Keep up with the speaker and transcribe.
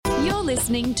You're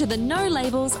listening to the No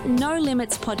Labels, No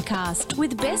Limits podcast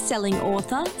with best-selling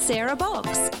author Sarah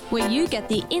Box, where you get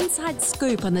the inside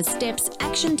scoop on the steps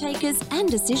action takers and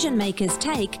decision makers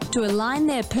take to align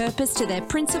their purpose to their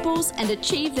principles and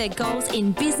achieve their goals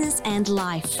in business and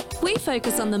life. We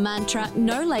focus on the mantra,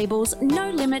 no labels, no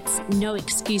limits, no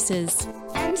excuses.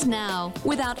 And now,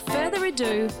 without further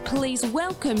ado, please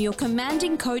welcome your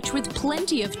commanding coach with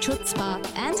plenty of chutzpah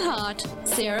and heart,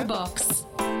 Sarah Box.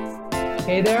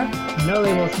 Hey there, No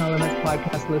Labels, No Limits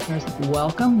podcast listeners.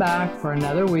 Welcome back for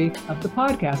another week of the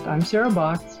podcast. I'm Sarah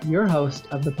Box, your host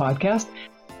of the podcast.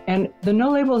 And the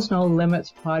No Labels, No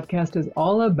Limits podcast is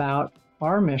all about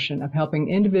our mission of helping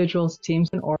individuals, teams,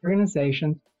 and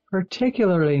organizations,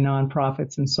 particularly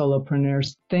nonprofits and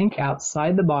solopreneurs, think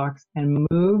outside the box and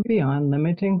move beyond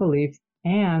limiting beliefs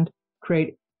and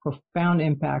create profound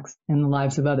impacts in the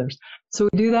lives of others. So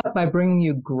we do that by bringing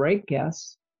you great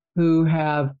guests who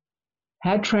have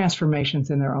had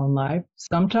transformations in their own life.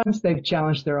 Sometimes they've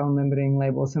challenged their own limiting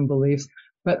labels and beliefs,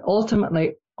 but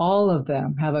ultimately all of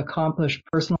them have accomplished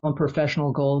personal and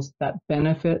professional goals that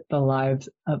benefit the lives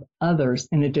of others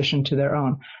in addition to their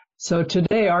own. So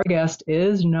today our guest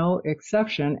is no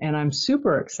exception, and I'm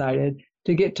super excited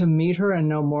to get to meet her and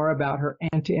know more about her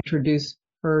and to introduce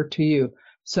her to you.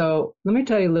 So let me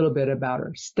tell you a little bit about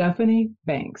her. Stephanie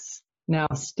Banks. Now,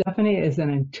 Stephanie is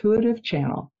an intuitive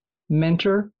channel,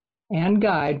 mentor, and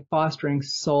guide fostering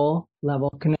soul level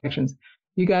connections.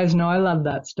 You guys know I love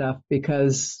that stuff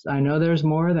because I know there's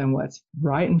more than what's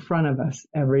right in front of us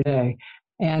every day.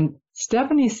 And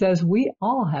Stephanie says we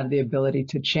all have the ability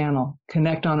to channel,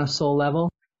 connect on a soul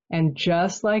level, and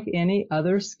just like any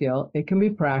other skill, it can be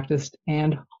practiced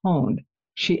and honed.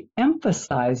 She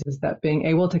emphasizes that being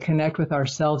able to connect with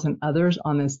ourselves and others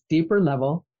on this deeper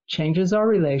level changes our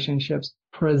relationships,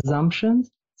 presumptions,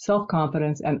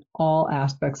 self-confidence, and all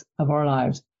aspects of our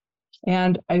lives.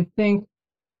 And I think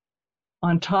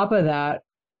on top of that,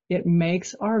 it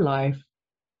makes our life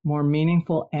more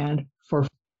meaningful and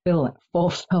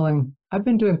fulfilling. I've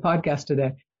been doing podcasts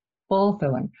today,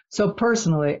 fulfilling. So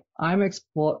personally, I'm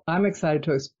excited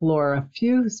to explore a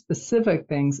few specific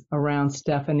things around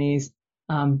Stephanie's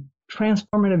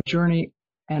transformative journey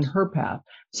and her path.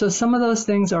 So some of those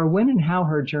things are when and how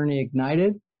her journey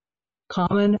ignited,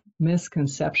 common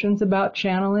misconceptions about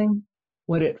channeling,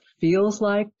 what it feels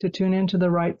like to tune into the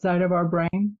right side of our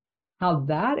brain, how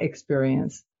that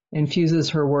experience infuses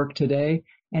her work today,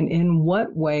 and in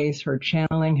what ways her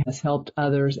channeling has helped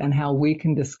others and how we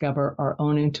can discover our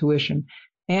own intuition.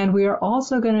 And we are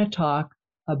also going to talk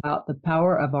about the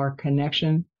power of our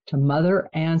connection to Mother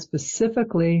and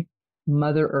specifically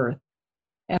Mother Earth.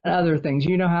 And other things.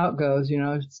 You know how it goes. You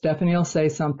know, Stephanie will say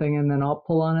something and then I'll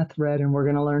pull on a thread and we're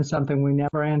going to learn something we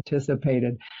never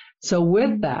anticipated. So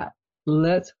with that,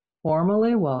 let's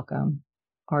formally welcome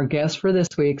our guest for this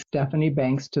week, Stephanie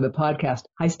Banks, to the podcast.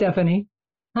 Hi, Stephanie.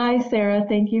 Hi, Sarah.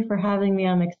 Thank you for having me.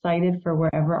 I'm excited for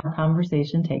wherever our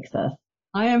conversation takes us.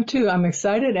 I am too. I'm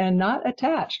excited and not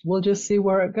attached. We'll just see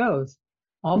where it goes.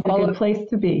 It's a good place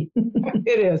to be.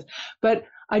 It is. But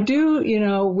I do,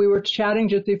 we were chatting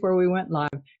just before we went live,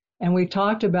 and we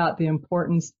talked about the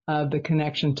importance of the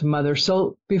connection to Mother.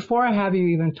 So before I have you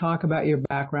even talk about your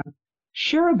background,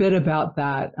 share a bit about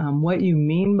that, what you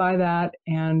mean by that,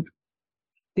 and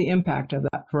the impact of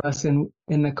that for us in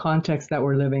the context that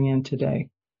we're living in today.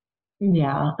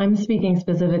 Yeah, I'm speaking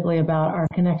specifically about our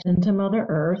connection to Mother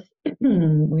Earth.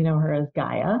 We know her as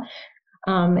Gaia.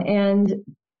 And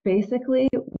basically,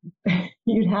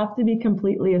 you'd have to be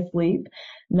completely asleep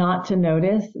not to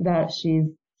notice that she's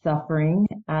suffering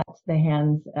at the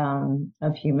hands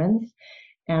of humans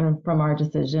and from our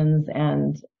decisions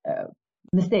and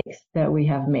mistakes that we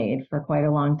have made for quite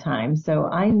a long time. So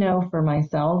I know for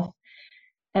myself,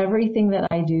 everything that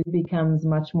I do becomes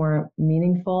much more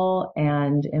meaningful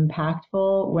and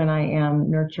impactful when I am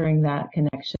nurturing that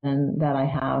connection that I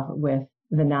have with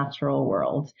the natural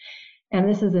world. And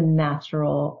this is a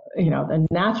natural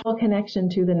connection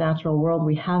to the natural world.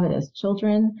 We have it as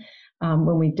children.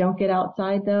 When we don't get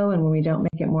outside, though, and when we don't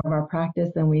make it more of our practice,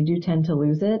 then we do tend to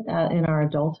lose it in our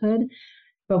adulthood.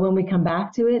 But when we come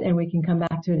back to it, and we can come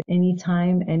back to it any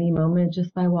time, any moment,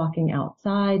 just by walking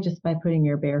outside, just by putting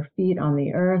your bare feet on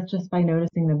the earth, just by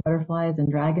noticing the butterflies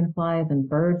and dragonflies and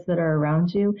birds that are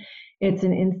around you, it's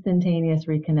an instantaneous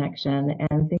reconnection,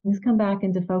 and things come back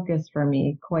into focus for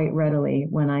me quite readily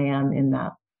when I am in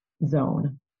that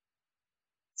zone.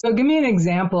 So give me an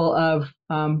example of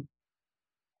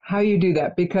how you do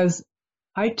that, because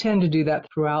I tend to do that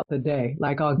throughout the day.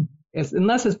 Like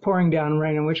unless it's pouring down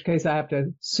rain, in which case I have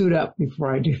to suit up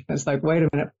before I do this. Like, wait a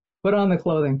minute, put on the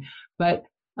clothing. But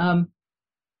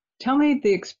tell me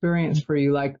the experience for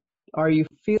you. Like, are you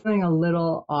feeling a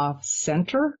little off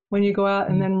center when you go out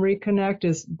and then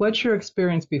reconnect? What's your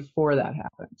experience before that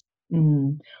happens?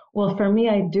 Well, for me,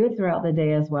 I do it throughout the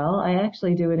day as well. I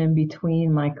actually do it in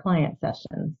between my client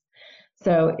sessions.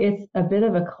 So it's a bit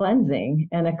of a cleansing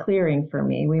and a clearing for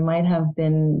me. We might have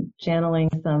been channeling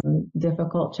some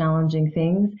difficult, challenging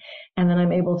things, and then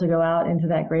I'm able to go out into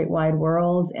that great wide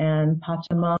world, and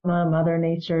Pachamama, Mother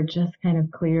Nature, just kind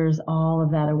of clears all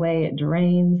of that away. It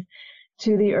drains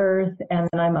to the earth, and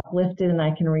then I'm uplifted and I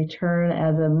can return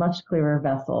as a much clearer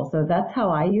vessel. So that's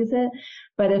how I use it.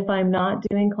 But if I'm not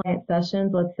doing client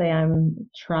sessions, let's say I'm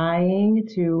trying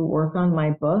to work on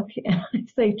my book, and I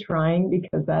say trying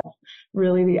because that's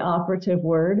really the operative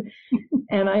word,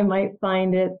 and I might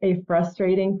find it a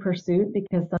frustrating pursuit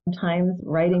because sometimes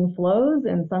writing flows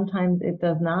and sometimes it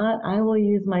does not, I will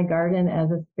use my garden as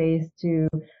a space to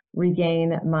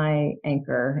regain my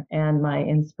anchor and my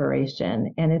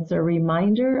inspiration. And it's a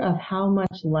reminder of how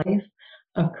much life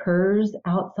occurs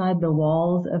outside the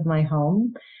walls of my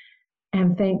home.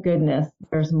 And thank goodness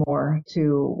there's more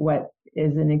to what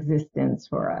is in existence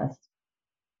for us.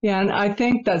 Yeah, and I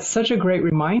think that's such a great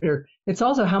reminder. It's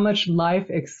also how much life,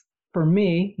 for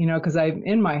me, because I'm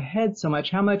in my head so much,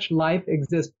 how much life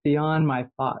exists beyond my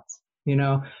thoughts,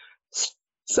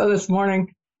 So this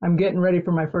morning, I'm getting ready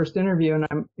for my first interview, and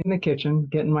I'm in the kitchen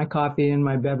getting my coffee and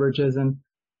my beverages, and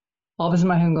all of a sudden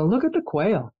my hand goes, look at the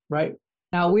quail, right?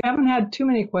 Now, we haven't had too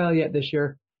many quail yet this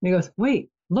year. And he goes,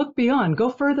 wait, look beyond, go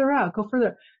further out, go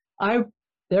further.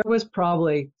 There was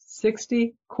probably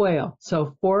 60 quail,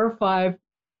 so 4 or 5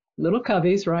 little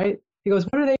coveys, right? He goes,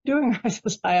 what are they doing? I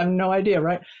says, I have no idea,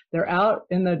 right? They're out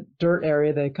in the dirt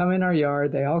area. They come in our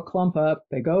yard. They all clump up.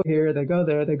 They go here. They go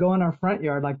there. They go in our front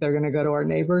yard like they're going to go to our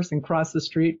neighbors and cross the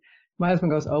street. My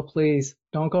husband goes, oh, please,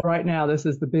 don't go right now. This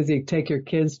is the busy take your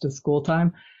kids to school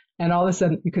time. And all of a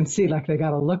sudden, you can see like they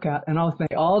got to look at, and all of a sudden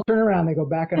they all turn around. They go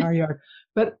back in our yard.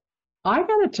 But I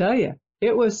got to tell you,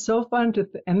 it was so fun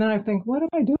and then I think, what am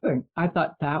I doing? I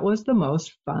thought that was the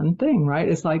most fun thing, right?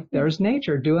 It's like there's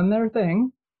nature doing their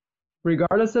thing,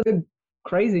 regardless of the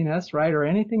craziness, right? Or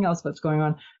anything else that's going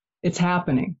on. It's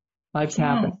happening. Life's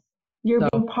happening. You're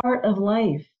being part of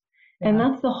life. Yeah. And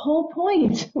that's the whole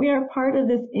point. We are part of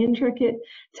this intricate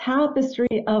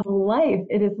tapestry of life.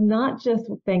 It is not just,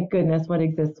 thank goodness, what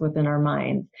exists within our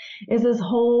minds. It's this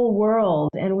whole world.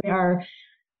 And we are,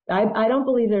 I don't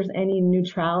believe there's any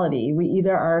neutrality. We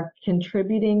either are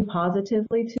contributing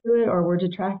positively to it or we're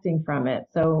detracting from it.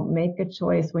 So make a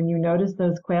choice. When you notice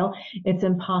those quail, it's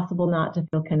impossible not to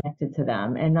feel connected to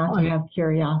them and not to have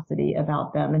curiosity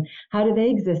about them. And how do they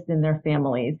exist in their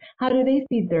families? How do they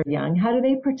feed their young? How do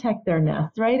they protect their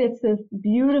nests, right? It's this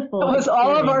beautiful That was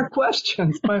all of our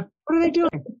questions. What are they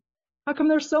doing? How come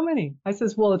there's so many? I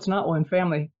says, well, it's not one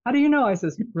family. How do you know? I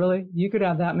says, really? You could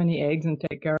have that many eggs and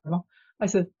take care of them? I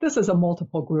said, this is a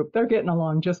multiple group. They're getting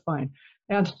along just fine.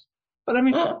 But I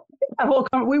mean,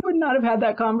 we would not have had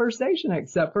that conversation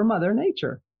except for Mother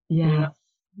Nature. Yeah.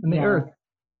 And the earth.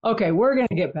 Okay, we're going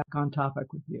to get back on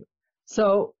topic with you.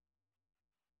 So,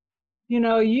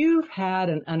 you've had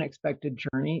an unexpected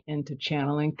journey into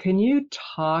channeling. Can you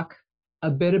talk a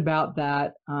bit about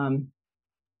that?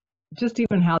 Just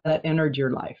even how that entered your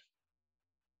life?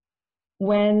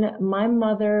 When my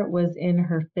mother was in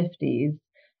her 50s,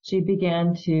 she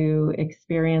began to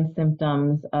experience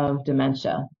symptoms of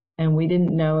dementia. And we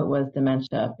didn't know it was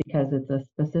dementia because it's a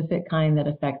specific kind that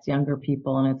affects younger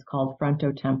people, and it's called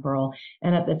frontotemporal.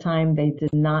 And at the time, they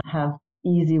did not have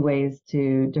easy ways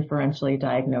to differentially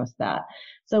diagnose that.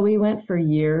 So we went for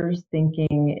years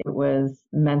thinking it was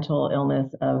mental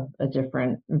illness of a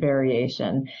different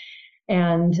variation.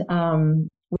 And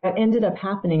what ended up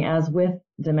happening, as with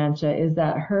dementia, is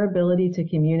that her ability to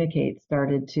communicate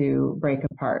started to break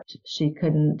apart. She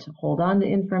couldn't hold on to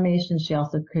information. She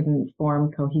also couldn't form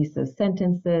cohesive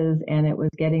sentences, and it was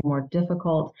getting more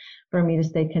difficult for me to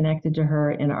stay connected to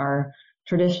her in our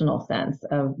traditional sense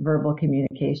of verbal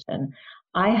communication.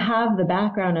 I have the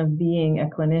background of being a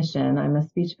clinician. I'm a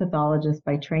speech pathologist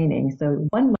by training, so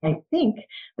one might think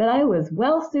that I was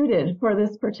well suited for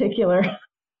this particular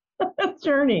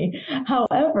journey.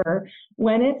 However,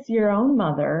 when it's your own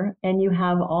mother and you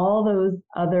have all those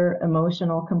other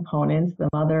emotional components, the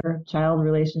mother-child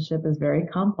relationship is very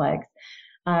complex.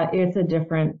 It's a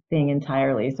different thing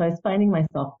entirely. So I was finding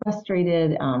myself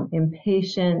frustrated,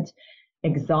 impatient,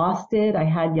 exhausted. I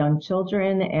had young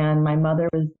children, and my mother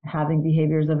was having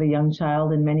behaviors of a young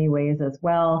child in many ways as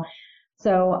well.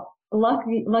 So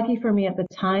lucky for me at the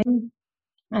time,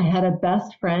 I had a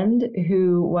best friend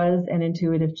who was an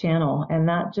intuitive channel, and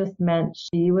that just meant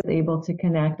she was able to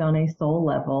connect on a soul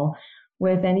level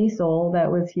with any soul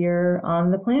that was here on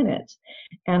the planet.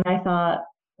 And I thought,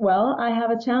 well, I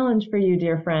have a challenge for you,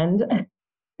 dear friend.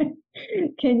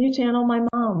 Can you channel my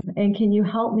mom? And can you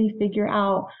help me figure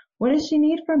out, what does she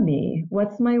need from me?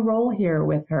 What's my role here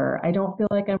with her? I don't feel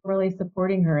like I'm really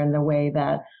supporting her in the way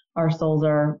that our souls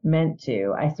are meant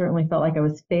to. I certainly felt like I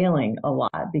was failing a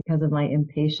lot because of my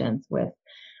impatience with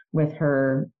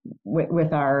her,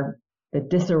 with the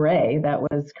disarray that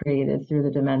was created through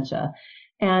the dementia.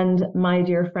 And my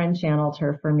dear friend channeled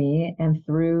her for me, and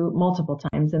through multiple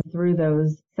times, and through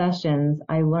those sessions,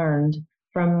 I learned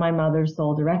from my mother's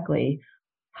soul directly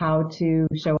how to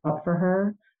show up for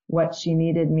her, what she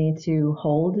needed me to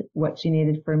hold, what she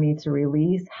needed for me to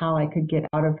release, how I could get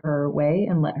out of her way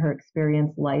and let her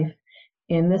experience life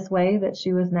in this way that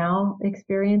she was now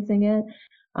experiencing it,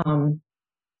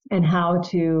 and how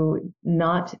to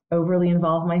not overly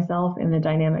involve myself in the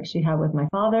dynamic she had with my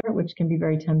father, which can be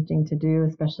very tempting to do,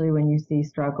 especially when you see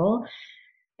struggle.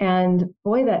 And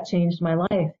boy, that changed my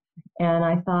life. And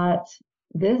I thought,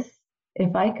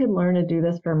 if I could learn to do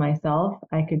this for myself,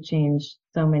 I could change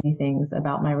so many things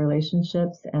about my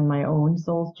relationships and my own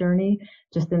soul's journey,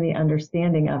 just in the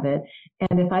understanding of it.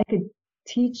 And if I could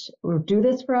teach or do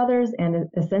this for others and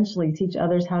essentially teach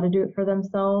others how to do it for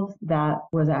themselves, that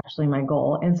was actually my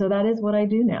goal. And so that is what I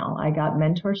do now. I got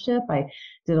mentorship. I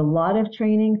did a lot of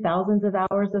training, thousands of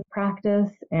hours of practice,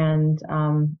 and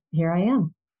here I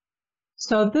am.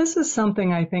 So this is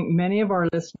something I think many of our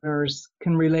listeners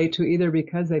can relate to, either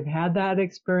because they've had that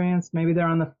experience, maybe they're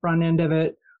on the front end of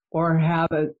it, or have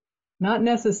not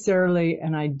necessarily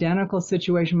an identical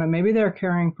situation, but maybe they're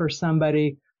caring for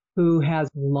somebody who has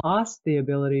lost the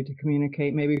ability to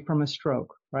communicate, maybe from a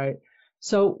stroke, right?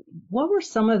 So what were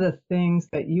some of the things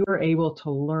that you were able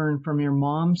to learn from your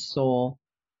mom's soul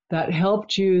that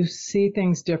helped you see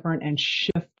things different and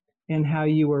shift in how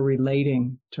you were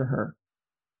relating to her?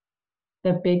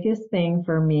 The biggest thing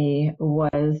for me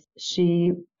was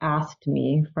she asked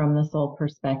me from the soul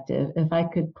perspective if I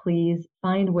could please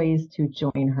find ways to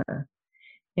join her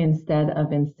instead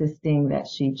of insisting that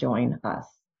she join us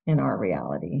in our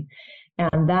reality.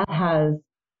 And that has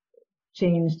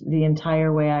changed the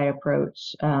entire way I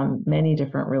approach many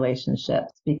different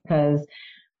relationships, because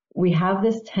we have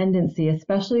this tendency,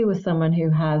 especially with someone who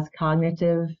has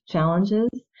cognitive challenges,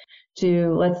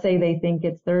 to, let's say they think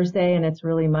it's Thursday and it's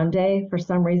really Monday. For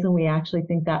some reason, we actually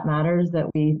think that matters, that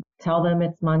we tell them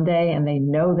it's Monday and they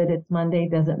know that it's Monday.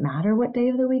 Doesn't matter what day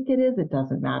of the week it is. It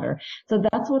doesn't matter. So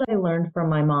that's what I learned from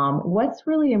my mom. What's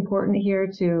really important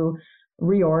here to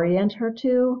reorient her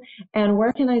to, and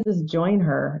where can I just join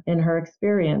her in her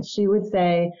experience? She would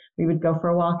say, we would go for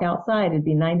a walk outside. It'd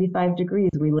be 95 degrees.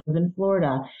 We live in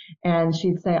Florida. And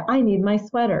she'd say, I need my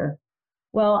sweater.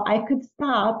 Well, I could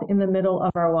stop in the middle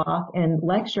of our walk and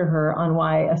lecture her on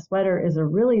why a sweater is a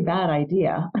really bad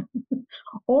idea.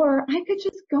 Or I could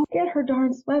just go get her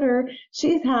darn sweater.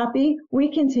 She's happy.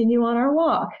 We continue on our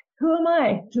walk. Who am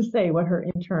I to say what her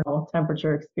internal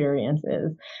temperature experience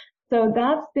is? So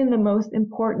that's been the most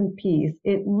important piece.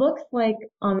 It looks like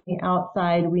on the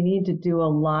outside, we need to do a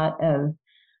lot of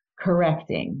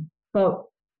correcting, but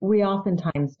we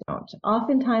oftentimes don't.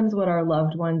 Oftentimes what our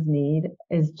loved ones need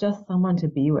is just someone to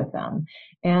be with them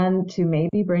and to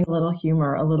maybe bring a little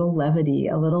humor, a little levity,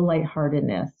 a little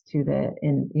lightheartedness to the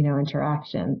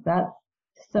interactions. That's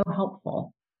so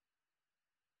helpful.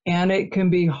 And it can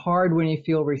be hard when you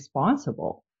feel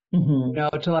responsible,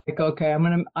 to like, okay,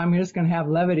 I'm just going to have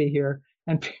levity here.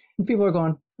 And people are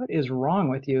going, what is wrong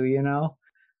with you,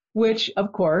 which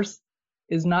of course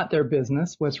is not their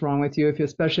business. What's wrong with you,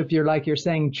 especially if you're, like you're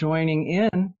saying, joining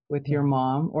in with your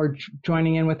mom or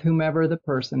joining in with whomever the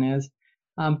person is.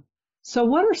 So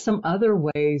what are some other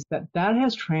ways that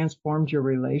has transformed your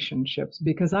relationships?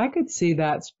 Because I could see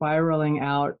that spiraling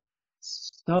out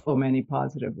so many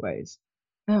positive ways.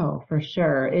 Oh, for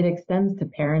sure. It extends to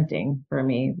parenting for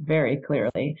me very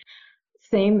clearly.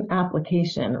 Same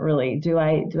application, really. Do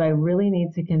I really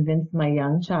need to convince my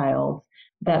young child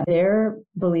that their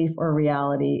belief or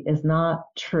reality is not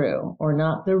true, or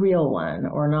not the real one,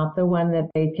 or not the one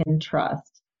that they can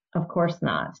trust? Of course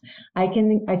not. I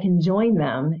can join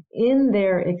them in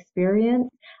their experience,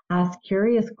 ask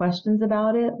curious questions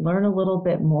about it, learn a little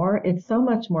bit more. It's so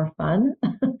much more fun.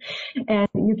 And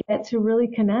you get to really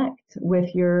connect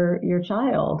with your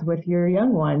child, with your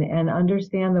young one, and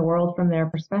understand the world from their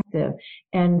perspective.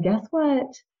 And guess what?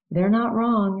 They're not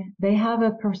wrong. They have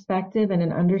a perspective and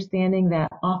an understanding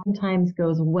that oftentimes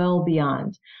goes well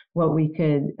beyond what we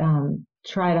could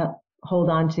try to hold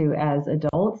on to as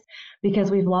adults,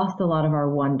 because we've lost a lot of our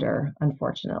wonder,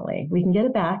 unfortunately. We can get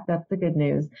it back. That's the good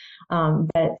news.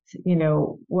 But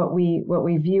what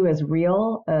we view as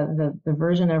real, the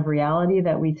version of reality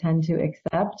that we tend to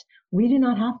accept, we do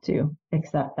not have to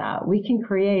accept that. We can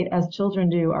create, as children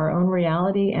do, our own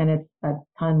reality, and it's a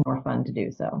ton more fun to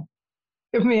do so.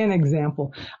 Give me an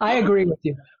example. I agree with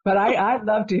you, but I'd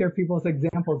love to hear people's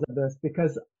examples of this,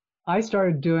 because I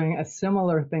started doing a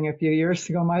similar thing a few years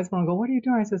ago. My husband will go, "What are you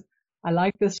doing?" I says, "I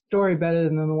like this story better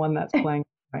than the one that's playing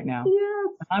right now."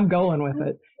 Yes. I'm going with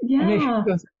it. Yeah. And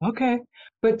he goes, "Okay,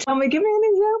 but give me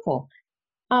an example."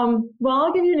 Well,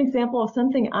 I'll give you an example of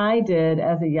something I did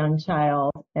as a young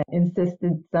child and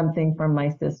insisted something from my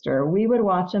sister. We would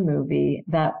watch a movie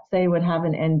that, say, would have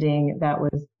an ending that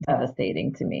was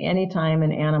devastating to me. Anytime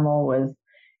an animal was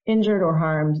injured or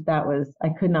harmed, I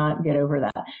could not get over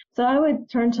that. So I would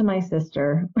turn to my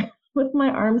sister with my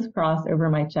arms crossed over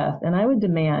my chest, and I would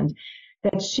demand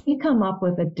that she come up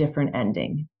with a different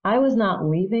ending. I was not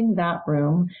leaving that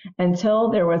room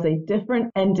until there was a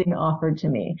different ending offered to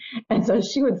me. And so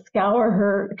she would scour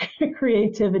her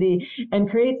creativity and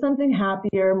create something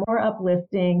happier, more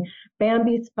uplifting.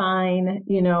 Bambi's fine,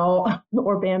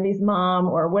 or Bambi's mom,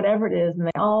 or whatever it is. And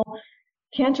they all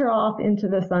canter off into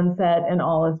the sunset and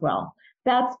all is well.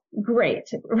 That's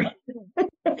great.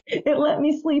 It let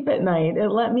me sleep at night. It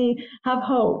let me have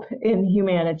hope in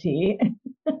humanity.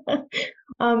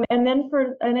 And then,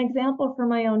 for an example, for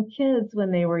my own kids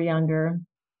when they were younger,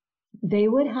 they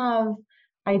would have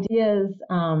ideas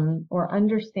or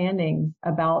understandings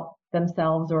about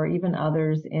themselves or even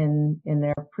others in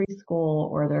their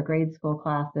preschool or their grade school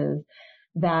classes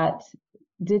that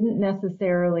didn't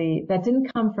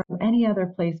come from any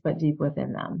other place but deep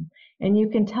within them. And you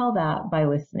can tell that by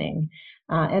listening.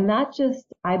 And that just,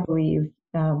 I believe,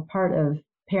 part of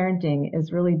parenting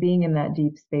is really being in that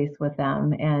deep space with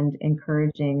them and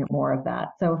encouraging more of that.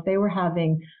 So if they were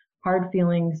having hard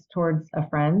feelings towards a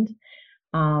friend,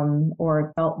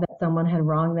 or felt that someone had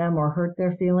wronged them or hurt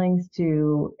their feelings,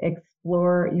 to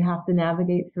explore, you have to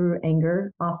navigate through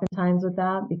anger oftentimes with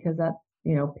that, because that,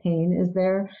 pain is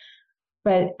there.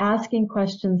 But asking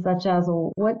questions such as,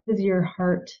 well, what does your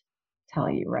heart tell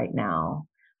you right now?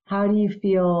 How do you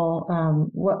feel?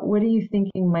 What are you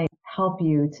thinking might help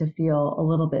you to feel a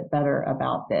little bit better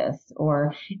about this?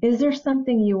 Or is there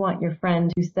something you want your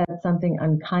friend who said something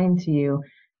unkind to you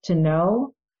to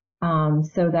know,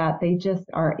 so that they just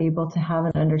are able to have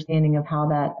an understanding of how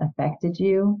that affected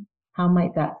you? How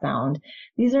might that sound?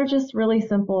 These are just really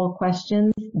simple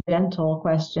questions, gentle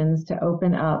questions, to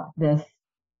open up this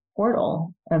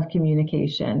portal of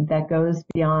communication that goes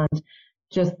beyond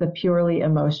just the purely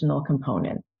emotional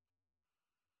component.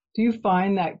 Do you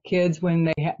find that kids,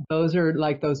 when those are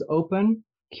like those open,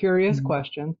 curious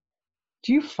questions,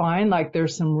 do you find like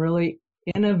there's some really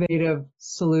innovative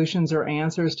solutions or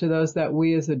answers to those that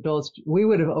we as adults, we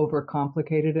would have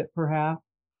overcomplicated it perhaps?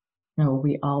 No,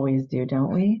 we always do,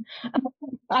 don't we?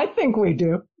 I think we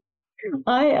do.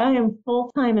 I am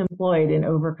full-time employed in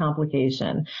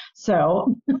overcomplication.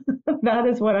 So that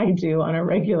is what I do on a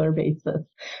regular basis.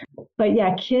 But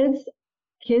yeah, kids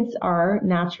are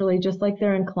naturally, just like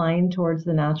they're inclined towards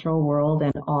the natural world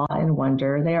and awe and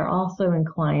wonder, they are also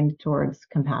inclined towards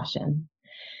compassion.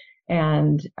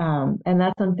 And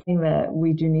that's something that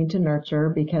we do need to nurture,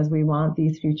 because we want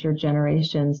these future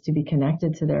generations to be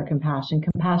connected to their compassion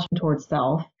towards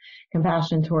self,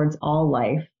 compassion towards all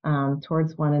life,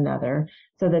 towards one another,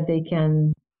 so that they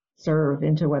can serve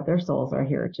into what their souls are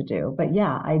here to do. But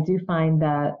yeah, I do find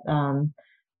that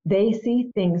they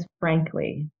see things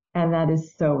frankly, and that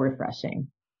is so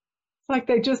refreshing. It's like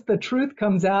the truth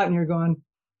comes out and you're going,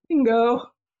 bingo.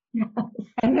 Yes.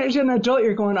 And as an adult,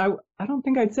 you're going, I don't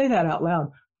think I'd say that out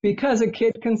loud, because a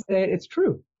kid can say it, it's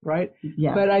true, right?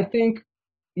 Yeah. But I think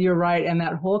you're right. And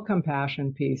that whole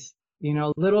compassion piece,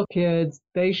 little kids,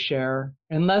 they share,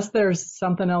 unless there's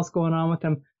something else going on with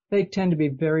them, they tend to be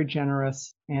very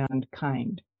generous and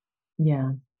kind.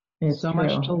 Yeah. So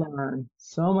much to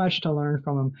learn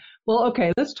from them. Well,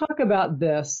 okay, let's talk about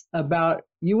this, about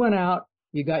you went out,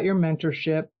 you got your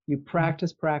mentorship, you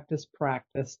practice.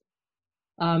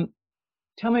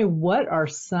 Tell me, what are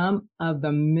some of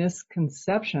the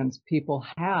misconceptions people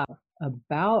have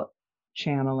about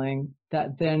channeling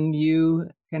that then you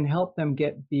can help them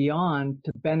get beyond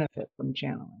to benefit from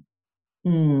channeling?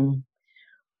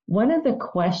 One of the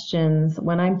questions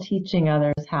when I'm teaching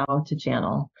others how to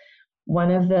channel,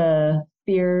 one of the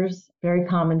fears, very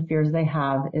common fears they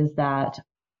have, is that,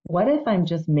 what if I'm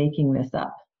just making this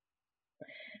up?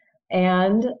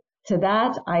 And to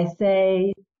that, I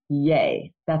say,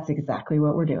 yay, that's exactly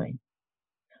what we're doing.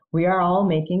 We are all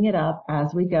making it up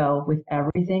as we go with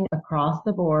everything across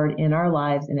the board in our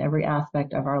lives, in every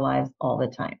aspect of our lives all the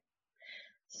time.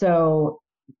 So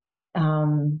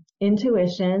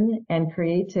intuition and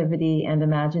creativity and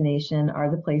imagination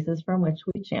are the places from which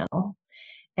we channel.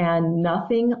 And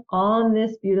nothing on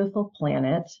this beautiful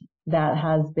planet that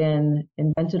has been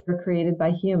invented or created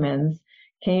by humans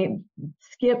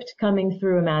skipped coming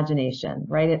through imagination,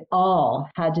 right? It all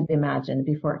had to be imagined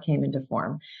before it came into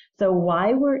form. So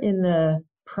why we're in the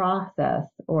process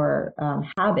or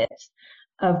habit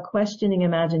of questioning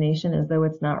imagination as though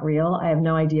it's not real, I have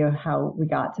no idea how we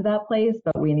got to that place,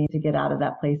 but we need to get out of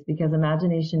that place because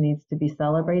imagination needs to be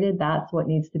celebrated. That's what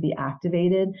needs to be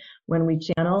activated when we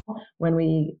channel, when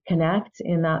we connect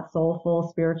in that soulful,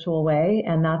 spiritual way,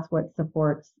 and that's what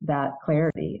supports that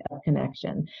clarity of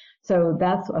connection. So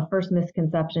that's a first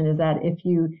misconception, is that if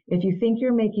you think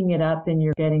you're making it up, then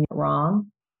you're getting it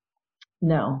wrong.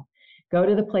 No. Go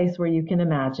to the place where you can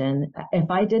imagine. If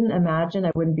I didn't imagine,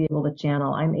 I wouldn't be able to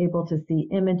channel. I'm able to see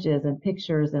images and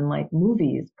pictures and like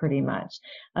movies pretty much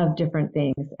of different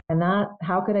things. And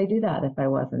how could I do that if I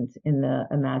wasn't in the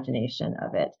imagination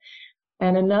of it?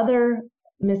 And another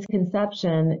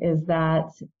misconception is that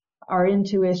our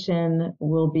intuition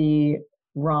will be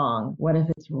wrong. What if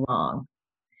it's wrong?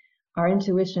 Our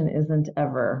intuition isn't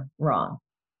ever wrong.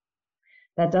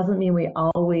 That doesn't mean we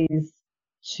always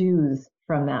choose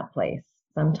from that place.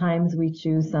 Sometimes we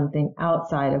choose something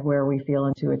outside of where we feel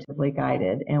intuitively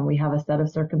guided, and we have a set of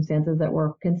circumstances that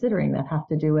we're considering that have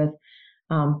to do with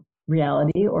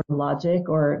reality or logic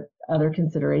or other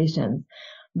considerations.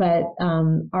 But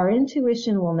our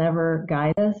intuition will never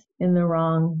guide us in the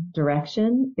wrong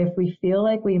direction. If we feel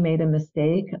like we made a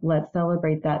mistake, let's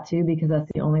celebrate that too, because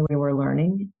that's the only way we're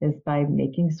learning, is by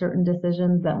making certain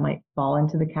decisions that might fall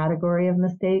into the category of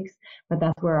mistakes, but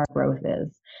that's where our growth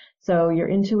is. So your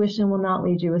intuition will not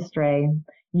lead you astray.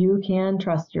 You can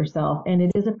trust yourself, and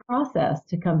it is a process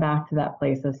to come back to that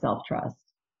place of self-trust.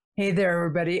 Hey there,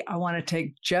 everybody. I want to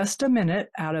take just a minute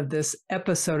out of this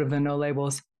episode of the No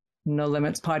Labels, No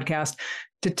Limits podcast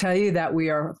to tell you that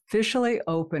we are officially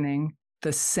opening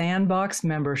the Sandbox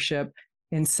membership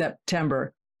in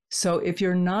September. So if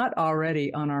you're not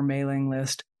already on our mailing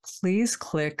list, please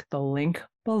click the link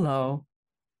below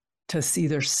to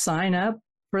either sign up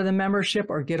for the membership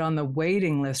or get on the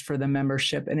waiting list for the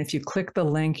membership. And if you click the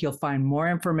link, you'll find more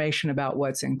information about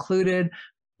what's included,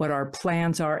 what our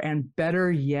plans are, and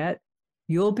better yet,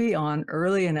 you'll be on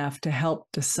early enough to help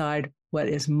decide what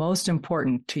is most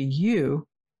important to you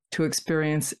to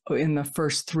experience in the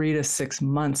first 3 to 6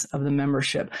 months of the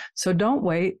membership. So don't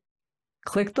wait.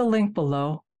 Click the link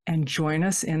below and join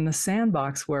us in the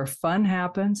Sandbox, where fun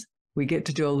happens. We get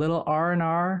to do a little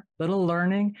R&R, little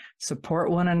learning,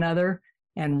 support one another,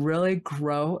 and really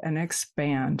grow and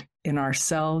expand in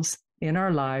ourselves, in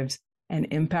our lives, and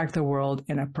impact the world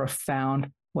in a profound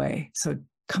way. So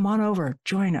come on over,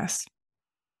 join us.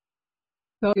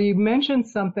 So you mentioned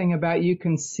something about you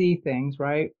can see things,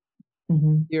 right?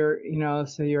 Mm-hmm.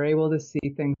 So you're able to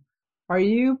see things. Are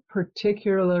you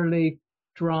particularly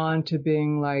drawn to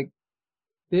being like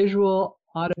visual,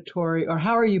 auditory, or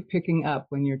how are you picking up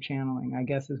when you're channeling, I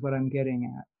guess is what I'm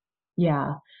getting at.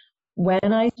 Yeah. When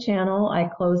I channel, I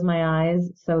close my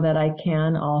eyes so that I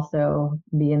can also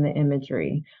be in the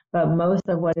imagery. But most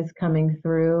of what is coming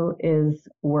through is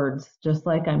words. Just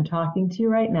like I'm talking to you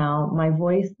right now, my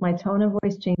tone of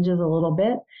voice changes a little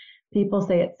bit. People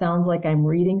say it sounds like I'm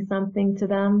reading something to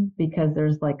them because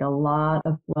there's like a lot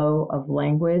of flow of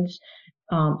language,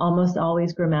 almost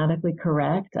always grammatically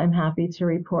correct. I'm happy to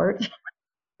report.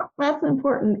 That's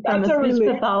important from a speech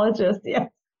pathologist. Yes.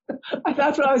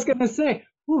 That's what I was going to say.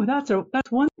 Ooh, that's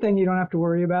one thing you don't have to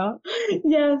worry about.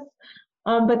 Yes.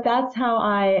 But that's how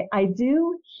I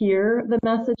do hear the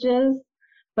messages,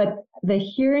 but the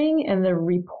hearing and the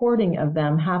reporting of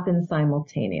them happen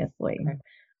simultaneously. Okay.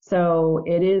 So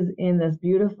it is in this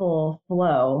beautiful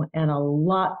flow, and a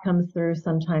lot comes through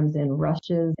sometimes in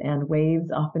rushes and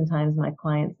waves. Oftentimes my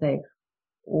clients say,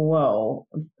 whoa,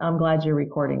 I'm glad you're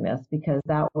recording this because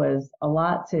that was a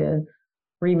lot to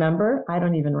remember. I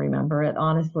don't even remember it,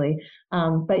 honestly.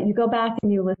 But you go back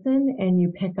and you listen and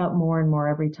you pick up more and more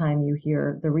every time you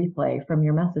hear the replay from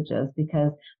your messages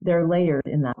because they're layered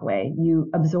in that way. You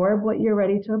absorb what you're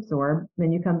ready to absorb,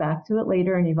 then you come back to it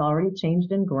later and you've already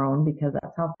changed and grown because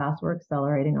that's how fast we're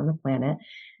accelerating on the planet,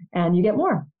 and you get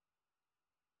more.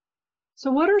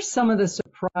 So what are some of the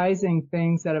surprising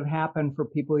things that have happened for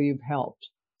people you've helped?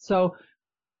 So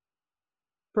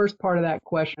first part of that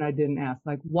question I didn't ask,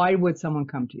 like, why would someone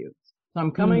come to you? So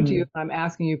I'm coming to you, I'm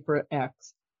asking you for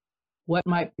X. What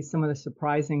might be some of the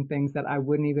surprising things that I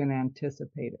wouldn't even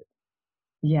anticipated?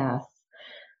 Yes.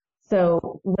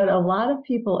 So what a lot of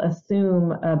people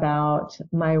assume about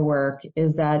my work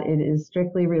is that it is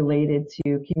strictly related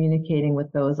to communicating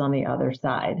with those on the other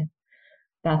side.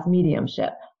 That's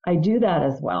mediumship. I do that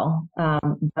as well.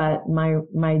 But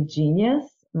my genius,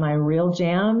 my real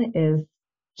jam is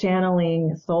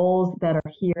channeling souls that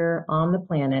are here on the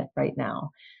planet right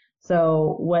now.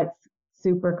 So what's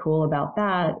super cool about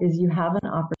that is you have an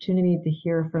opportunity to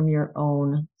hear from your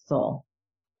own soul.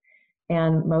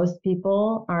 And most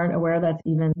people aren't aware that's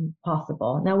even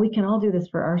possible. Now, we can all do this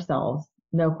for ourselves,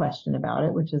 no question about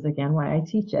it, which is, again, why I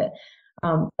teach it.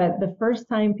 But the first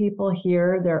time people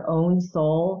hear their own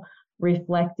soul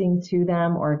reflecting to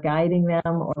them or guiding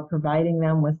them or providing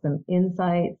them with some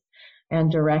insights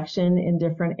and direction in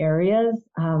different areas,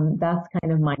 that's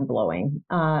kind of mind-blowing.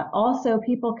 Also,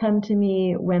 people come to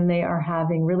me when they are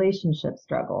having relationship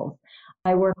struggles.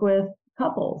 I work with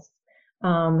couples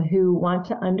who want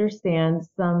to understand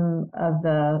some of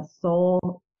the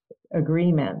soul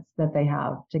agreements that they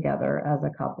have together as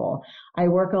a couple. I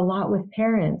work a lot with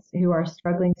parents who are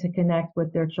struggling to connect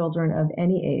with their children of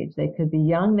any age. They could be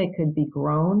young, they could be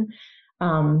grown.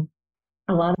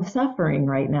 A lot of suffering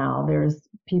right now. There's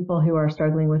people who are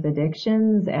struggling with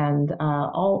addictions and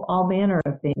all manner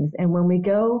of things. And when we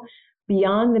go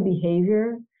beyond the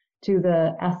behavior to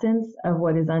the essence of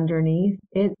what is underneath,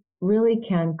 it really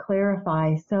can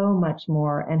clarify so much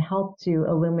more and help to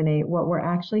illuminate what we're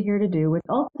actually here to do, which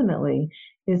ultimately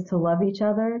is to love each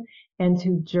other and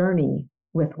to journey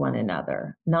with one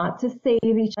another, not to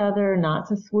save each other, not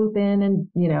to swoop in and,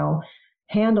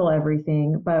 handle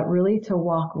everything, but really to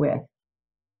walk with.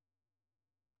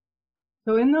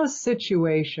 So in those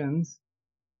situations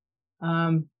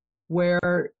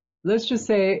where, let's just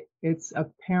say it's a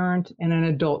parent and an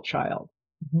adult child,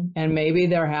 and maybe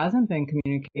there hasn't been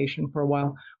communication for a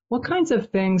while, what kinds of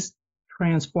things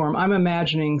transform? I'm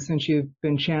imagining, since you've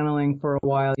been channeling for a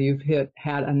while, you've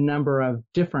had a number of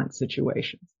different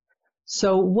situations.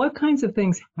 So what kinds of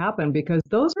things happen? Because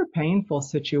those are painful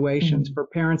situations for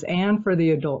parents and for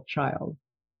the adult child.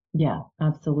 Yeah,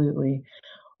 absolutely.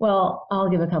 Well, I'll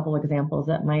give a couple examples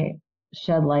that might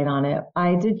shed light on it.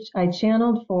 I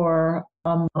channeled for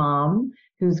a mom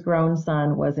whose grown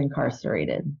son was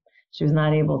incarcerated. She was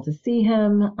not able to see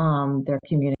him. Their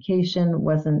communication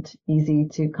wasn't easy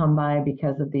to come by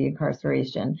because of the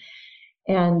incarceration.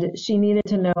 And she needed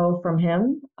to know from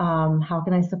him, how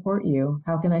can I support you?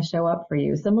 How can I show up for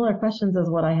you? Similar questions as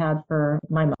what I had for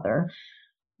my mother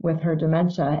with her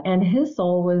dementia. And his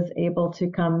soul was able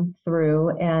to come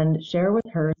through and share with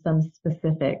her some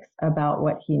specifics about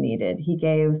what he needed. He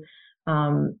gave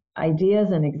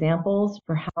ideas and examples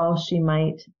for how she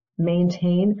might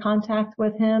maintain contact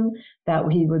with him that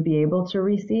he would be able to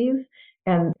receive.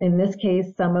 And in this case,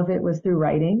 some of it was through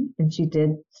writing, and she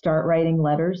did start writing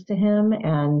letters to him,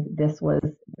 and this was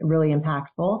really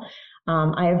impactful.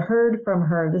 I have heard from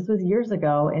her, this was years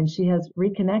ago, and she has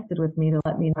reconnected with me to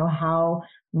let me know how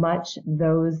much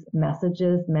those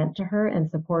messages meant to her and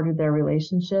supported their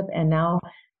relationship. And now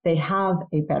they have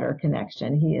a better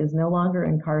connection. He is no longer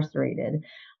incarcerated.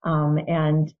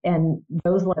 And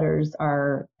those letters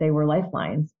they were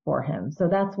lifelines for him. So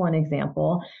that's one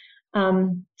example.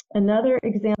 Another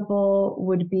example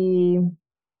would be,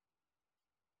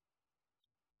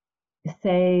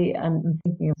 say, I'm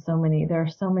thinking of there are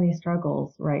so many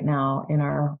struggles right now in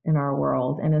our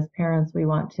world. And as parents, we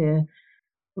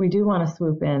do want to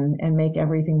swoop in and make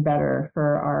everything better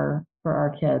for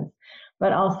our kids.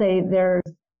 But I'll say there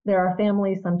are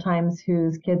families sometimes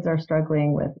whose kids are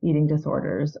struggling with eating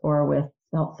disorders or with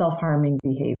self-harming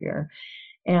behavior.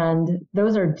 And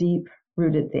those are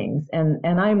deep-rooted things. And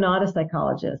I'm not a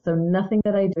psychologist, so nothing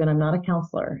that I do, and I'm not a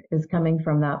counselor, is coming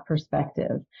from that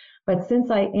perspective. But since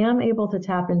I am able to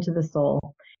tap into the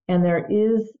soul, and there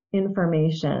is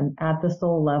information at the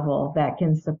soul level that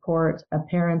can support a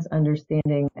parent's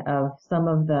understanding of some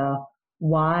of the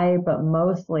why, but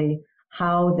mostly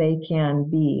how they can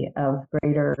be of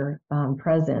greater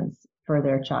presence for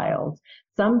their child.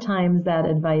 Sometimes that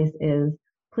advice is,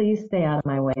 please stay out of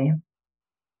my way.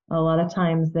 A lot of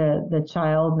times the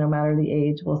child, no matter the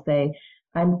age, will say,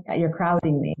 you're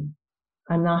crowding me.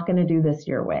 I'm not going to do this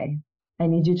your way. I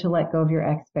need you to let go of your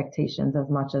expectations as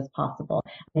much as possible.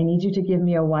 I need you to give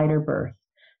me a wider berth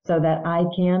so that I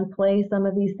can play some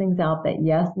of these things out that,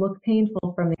 yes, look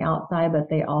painful from the outside, but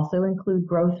they also include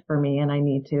growth for me, and I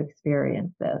need to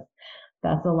experience this.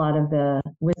 That's a lot of the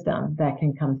wisdom that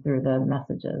can come through the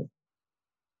messages.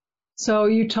 So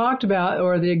you talked about,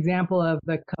 or the example of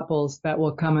the couples that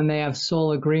will come and they have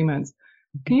soul agreements.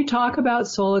 Can you talk about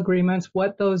soul agreements,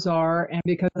 what those are? And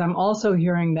because I'm also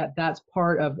hearing that that's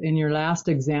part of, in your last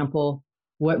example,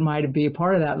 what might be a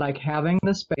part of that, like having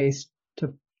the space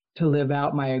to live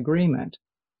out my agreement.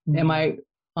 Mm-hmm. Am I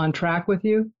on track with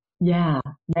you? Yeah,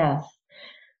 yes.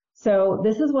 So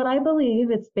this is what I believe.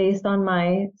 It's based on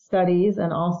my studies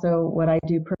and also what I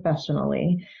do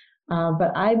professionally.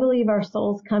 But I believe our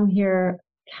souls come here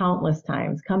countless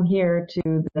times, come here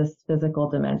to this physical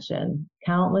dimension,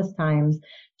 countless times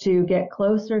to get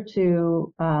closer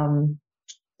to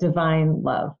divine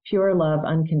love, pure love,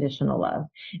 unconditional love.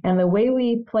 And the way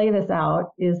we play this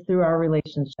out is through our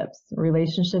relationships.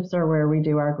 Relationships are where we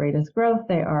do our greatest growth.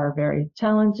 They are very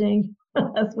challenging,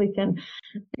 as we can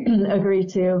agree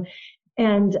to.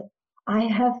 And I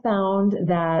have found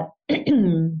that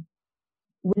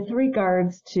with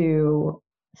regards to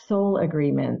soul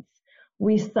agreements,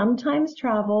 we sometimes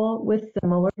travel with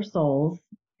similar souls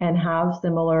and have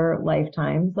similar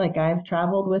lifetimes. Like I've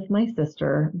traveled with my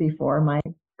sister before, my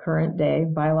current day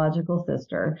biological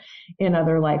sister, in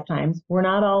other lifetimes. We're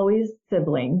not always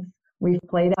siblings. We've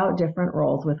played out different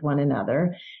roles with one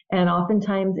another. And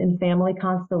oftentimes in family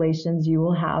constellations, you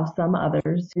will have some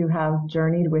others who have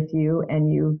journeyed with you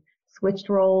and you've switched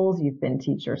roles. You've been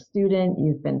teacher-student,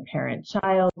 you've been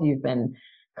parent-child, you've been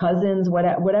cousins,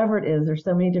 whatever it is. There's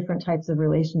so many different types of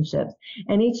relationships.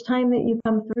 And each time that you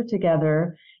come through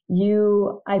together,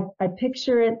 I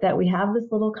picture it that we have this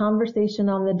little conversation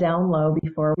on the down low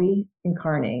before we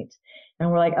incarnate. And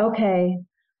we're like, okay,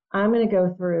 I'm going to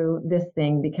go through this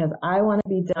thing because I want to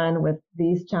be done with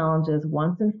these challenges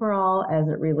once and for all as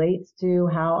it relates to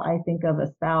how I think of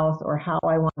a spouse or how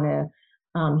I want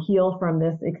to heal from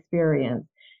this experience.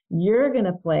 You're going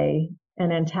to play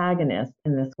an antagonist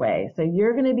in this way. So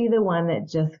you're going to be the one that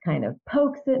just kind of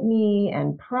pokes at me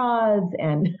and prods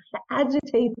and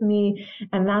agitates me.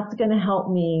 And that's going to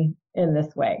help me in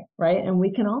this way, right? And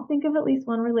we can all think of at least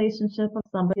one relationship of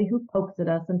somebody who pokes at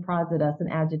us and prods at us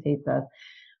and agitates us.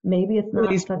 Maybe it's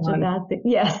not such a bad thing.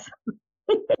 Yes.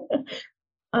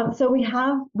 So we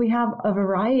have a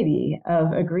variety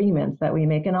of agreements that we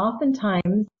make. And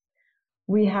oftentimes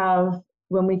we have,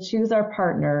 when we choose our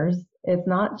partners, it's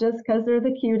not just because they're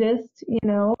the cutest,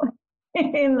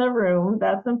 in the room.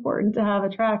 That's important to have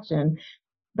attraction,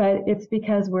 but it's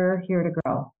because we're here to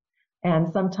grow.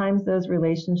 And sometimes those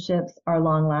relationships are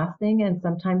long lasting and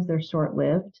sometimes they're short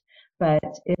lived. But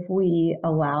if we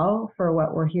allow for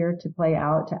what we're here to play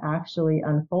out to actually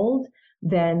unfold,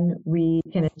 then we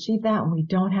can achieve that and we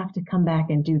don't have to come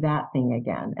back and do that thing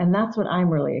again. And that's what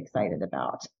I'm really excited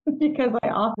about because I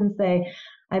often say,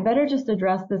 I better just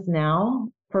address this now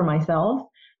for myself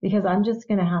because I'm just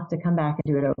going to have to come back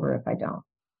and do it over if I don't.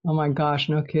 Oh my gosh,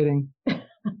 no kidding.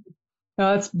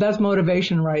 No, that's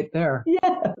motivation right there.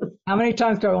 Yes. How many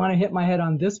times do I want to hit my head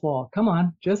on this wall? Come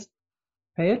on, just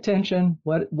pay attention.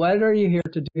 What are you here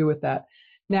to do with that?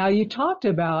 Now, you talked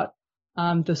about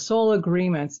the soul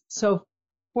agreements. So,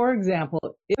 for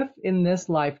example, if in this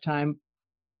lifetime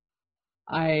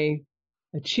I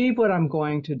achieve what I'm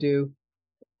going to do,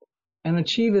 and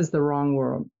achieve is the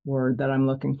wrong word that I'm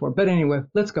looking for. But anyway,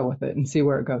 let's go with it and see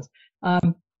where it goes.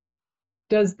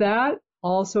 Does that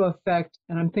also affect,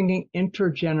 and I'm thinking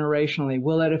intergenerationally,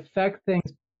 will it affect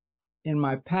things in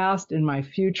my past, in my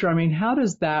future? I mean, how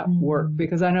does that work?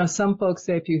 Because I know some folks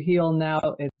say if you heal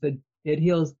now, it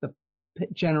heals the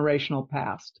generational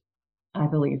past. I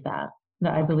believe that.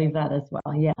 I believe that as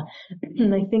well. Yeah.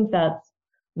 And I think that's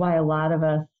why a lot of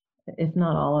us, if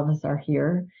not all of us, are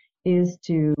here, is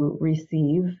to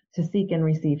seek and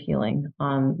receive healing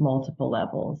on multiple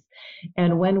levels.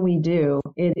 And when we do,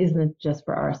 it isn't just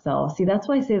for ourselves. See, that's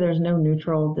why I say there's no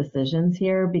neutral decisions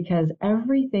here, because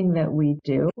everything that we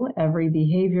do, every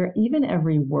behavior, even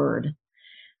every word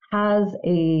has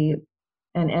an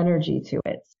energy to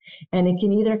it. And it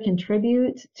can either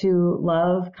contribute to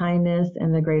love, kindness,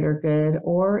 and the greater good,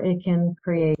 or it can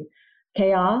create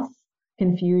chaos,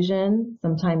 confusion,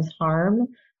 sometimes harm,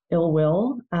 ill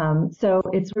will. So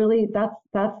it's really,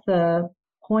 that's the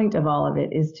point of all of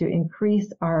it, is to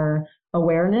increase our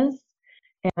awareness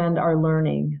and our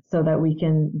learning so that we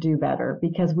can do better,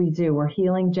 because we're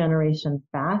healing generations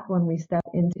back when we step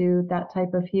into that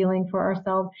type of healing for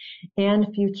ourselves and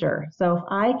future. So if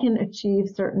I can achieve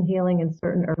certain healing in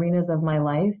certain arenas of my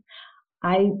life,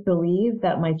 I believe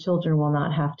that my children will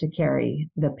not have to carry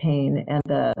the pain and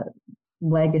the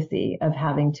legacy of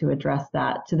having to address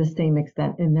that to the same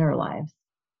extent in their lives.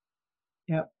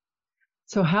 Yep.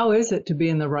 So how is it to be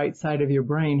in the right side of your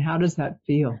brain? How does that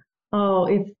feel? Oh,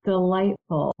 it's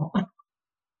delightful.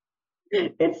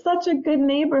 It's such a good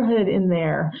neighborhood in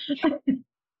there.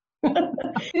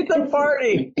 It's a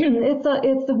party.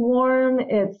 It's warm.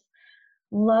 It's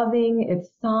loving, it's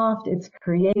soft, it's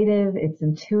creative, it's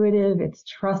intuitive, it's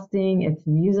trusting, it's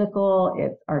musical,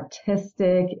 it's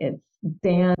artistic, it's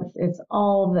dance, it's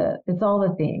all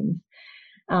the things.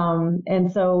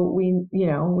 And so we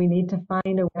need to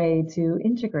find a way to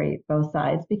integrate both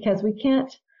sides, because we can't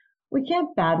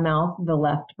badmouth the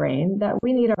left brain. That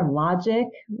we need our logic.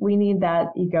 We need that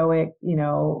egoic,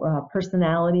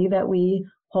 personality that we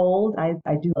hold. I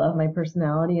do love my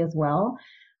personality as well.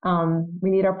 We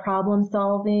need our problem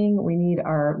solving. We need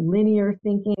our linear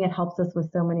thinking. It helps us with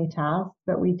so many tasks,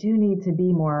 but we do need to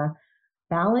be more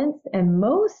balanced. And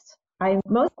most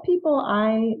people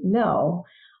I know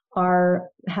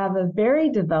have a very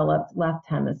developed left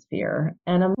hemisphere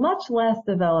and a much less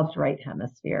developed right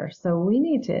hemisphere. So we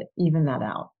need to even that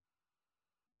out.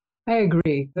 I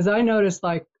agree, because I noticed,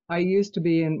 like, I used to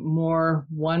be in more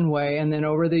one way, and then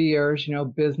over the years,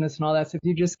 business and all that stuff,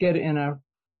 you just get in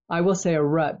I will say a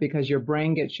rut, because your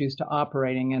brain gets used to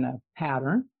operating in a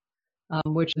pattern,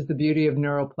 which is the beauty of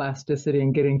neuroplasticity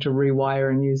and getting to rewire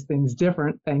and use things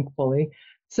different, thankfully.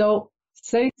 So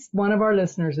say one of our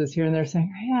listeners is here and they're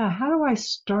saying, yeah, how do I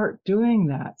start doing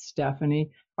that,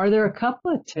 Stephanie? Are there a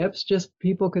couple of tips just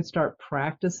people could start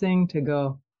practicing to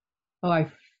go, oh, I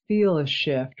feel a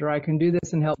shift, or I can do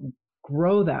this and help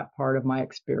grow that part of my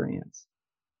experience?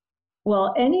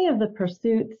 Well, any of the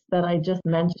pursuits that I just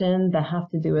mentioned that have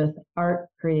to do with art,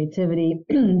 creativity,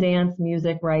 dance,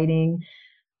 music, writing,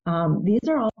 these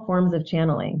are all forms of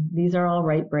channeling. These are all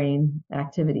right brain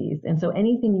activities. And so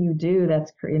anything you do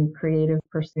that's in creative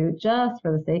pursuit, just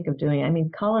for the sake of doing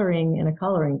it, coloring in a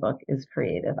coloring book is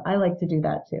creative. I like to do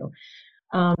that too.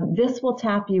 This will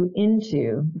tap you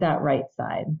into that right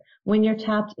side. When you're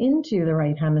tapped into the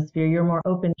right hemisphere, you're more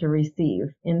open to receive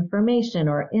information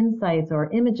or insights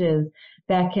or images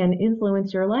that can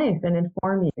influence your life and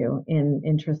inform you in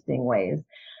interesting ways.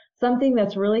 Something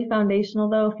that's really foundational,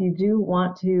 though, if you do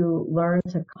want to learn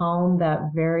to calm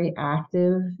that very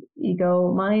active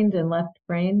ego mind and left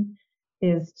brain,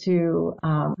 is to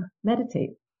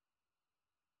meditate.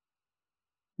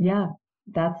 Yeah,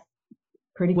 that's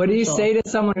pretty What crucial. do you say to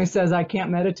someone who says, I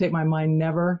can't meditate, my mind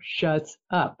never shuts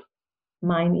up?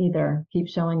 Mine either. Keep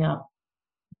showing up.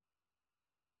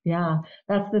 Yeah,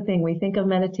 that's the thing. We think of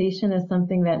meditation as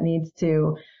something that needs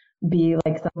to be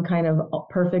like some kind of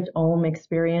perfect Om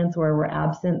experience where we're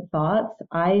absent thoughts.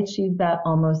 I achieve that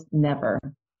almost never.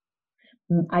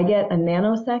 I get a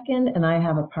nanosecond and I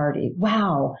have a party.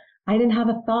 Wow, I didn't have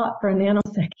a thought for a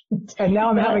nanosecond. And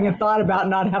now I'm having a thought about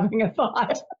not having a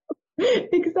thought.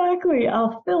 Exactly.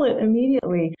 I'll feel it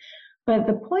immediately. But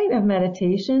the point of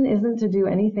meditation isn't to do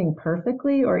anything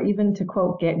perfectly or even to,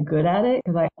 quote, get good at it,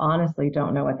 because I honestly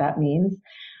don't know what that means.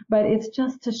 But it's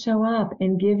just to show up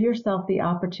and give yourself the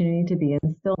opportunity to be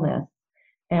in stillness.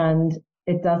 And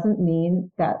it doesn't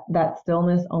mean that that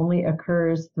stillness only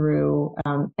occurs through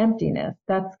emptiness.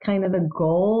 That's kind of the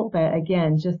goal. But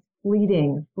again, just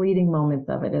fleeting moments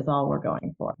of it is all we're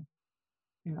going for.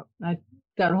 Yeah,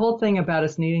 that whole thing about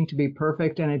us needing to be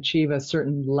perfect and achieve a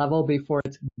certain level before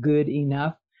it's good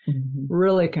enough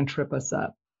really can trip us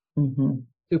up,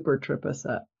 super trip us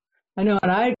up. I know,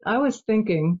 and I was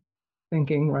thinking,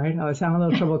 right? I was having a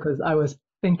little trouble because I was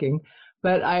thinking,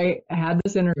 but I had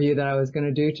this interview that I was going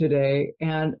to do today,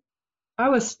 and I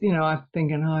was, I'm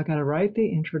thinking, oh, I got to write the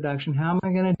introduction. How am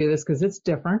I going to do this? Because it's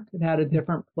different. It had a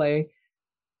different play.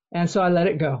 And so I let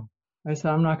it go. I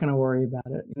said, I'm not going to worry about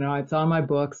it. It's on my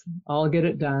books. I'll get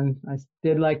it done. I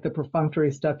did like the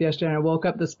perfunctory stuff yesterday. And I woke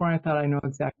up this morning. I thought I know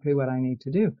exactly what I need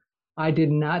to do. I did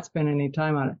not spend any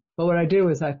time on it. But what I did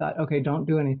was I thought, okay, don't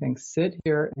do anything. Sit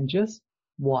here and just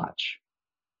watch.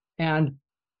 And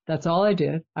that's all I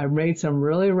did. I made some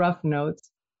really rough notes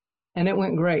and it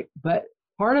went great. But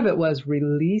part of it was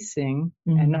releasing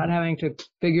and not having to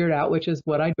figure it out, which is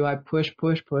what I do. I push,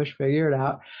 figure it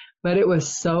out. But it was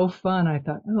so fun. I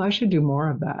thought, oh, I should do more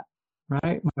of that,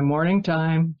 right? My morning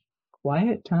time,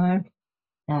 quiet time.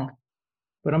 Yeah.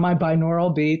 Put on my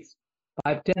binaural beats,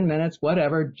 5-10 minutes,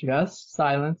 whatever, just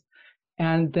silence.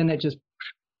 And then it just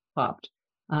popped.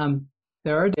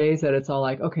 There are days that it's all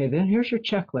like, okay, then here's your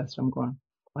checklist. I'm going,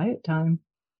 quiet time,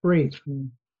 breathe.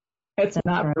 It's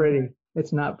not pretty.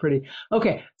 It's not pretty.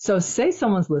 Okay, so say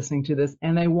someone's listening to this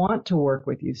and they want to work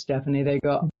with you, Stephanie. They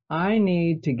go, I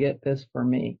need to get this for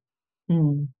me.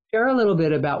 Share a little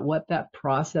bit about what that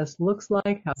process looks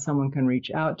like, how someone can reach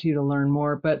out to you to learn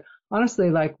more. But honestly,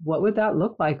 like, what would that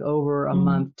look like over a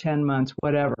month, 10 months,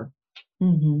 whatever?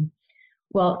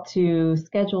 Well, to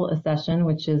schedule a session,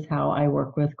 which is how I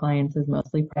work with clients, is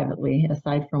mostly privately,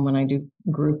 aside from when I do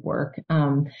group work.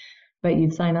 but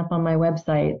you'd sign up on my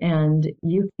website and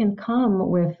you can come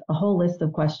with a whole list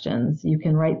of questions. You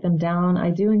can write them down.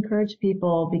 I do encourage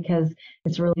people because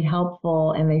it's really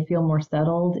helpful and they feel more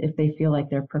settled if they feel like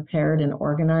they're prepared and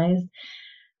organized.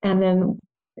 And then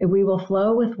we will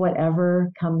flow with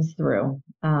whatever comes through.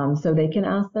 So they can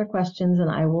ask their questions and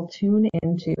I will tune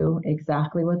into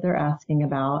exactly what they're asking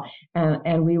about.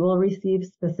 And we will receive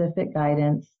specific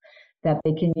guidance that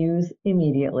they can use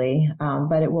immediately.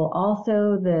 But it will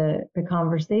also, the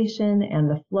conversation and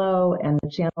the flow and the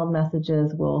channeled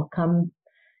messages will come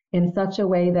in such a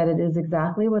way that it is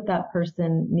exactly what that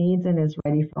person needs and is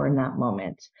ready for in that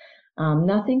moment.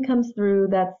 Nothing comes through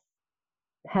that's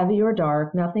heavy or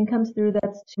dark. Nothing comes through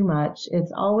that's too much.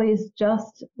 It's always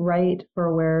just right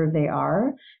for where they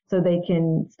are so they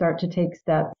can start to take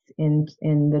steps in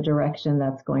the direction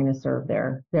that's going to serve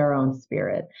their own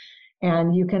spirit.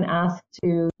 And you can ask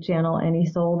to channel any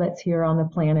soul that's here on the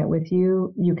planet with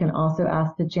you. You can also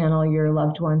ask to channel your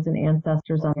loved ones and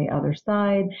ancestors on the other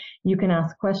side. You can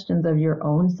ask questions of your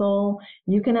own soul.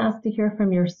 You can ask to hear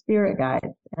from your spirit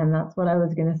guides. And that's what I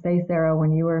was going to say, Sarah,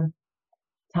 when you were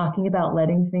talking about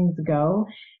letting things go.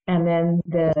 And then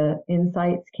the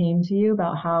insights came to you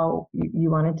about how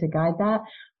you wanted to guide that.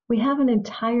 We have an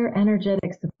entire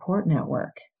energetic support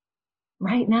network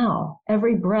right now,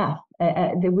 every breath,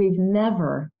 that we've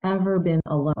never, ever been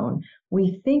alone.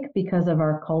 We think because of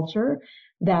our culture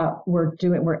that we're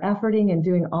efforting and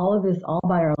doing all of this all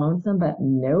by our lonesome, but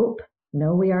nope.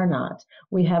 No, we are not.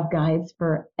 We have guides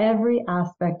for every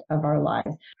aspect of our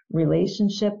lives,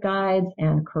 relationship guides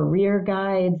and career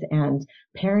guides and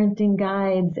parenting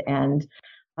guides and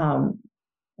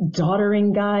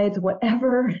daughtering guides,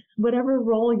 whatever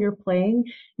role you're playing,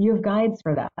 you have guides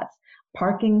for that.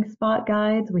 Parking spot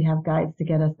guides, we have guides to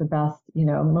get us the best,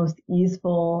 most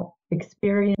easeful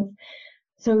experience.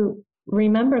 So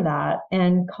remember that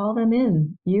and call them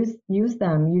in. Use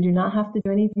them. You do not have to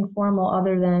do anything formal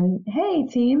other than, hey,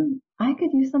 team, I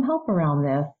could use some help around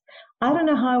this. I don't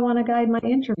know how I want to guide my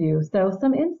interview. So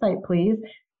some insight, please.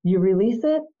 You release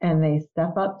it and they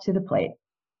step up to the plate.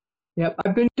 Yep.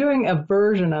 I've been doing a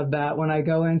version of that when I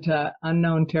go into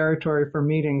unknown territory for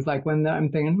meetings, like when I'm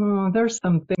thinking, there's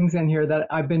some things in here that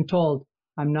I've been told.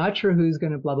 I'm not sure who's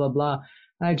going to blah, blah, blah.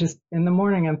 And in the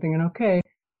morning, I'm thinking, okay,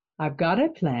 I've got a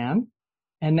plan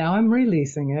and now I'm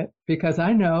releasing it because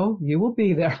I know you will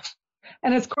be there.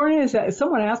 And as corny as that,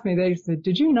 someone asked me, they said,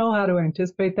 did you know how to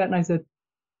anticipate that? And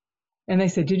they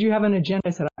said, did you have an agenda?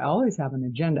 I said, I always have an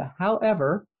agenda.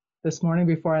 However, this morning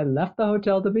before I left the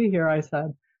hotel to be here, I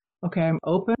said, okay, I'm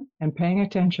open and paying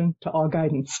attention to all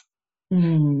guidance.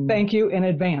 Thank you in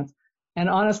advance. And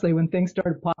honestly, when things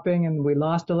started popping and we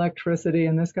lost electricity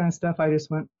and this kind of stuff, I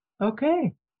just went,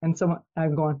 okay. And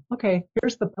I'm going, okay,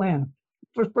 here's the plan.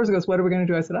 First person goes, what are we going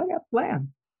to do? I said, I got a plan.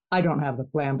 I don't have the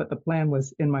plan, but the plan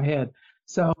was in my head.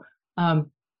 So I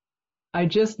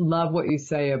just love what you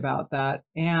say about that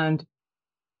and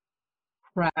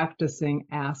practicing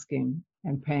asking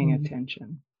and paying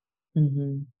attention.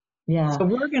 Yeah. So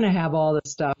we're going to have all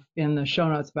this stuff in the show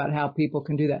notes about how people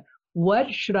can do that.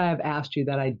 What should I have asked you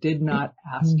that I did not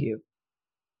ask you?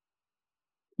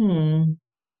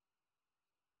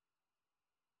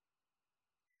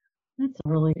 That's a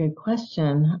really good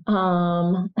question.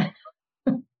 I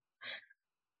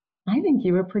think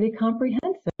you were pretty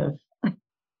comprehensive.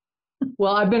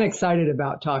 Well, I've been excited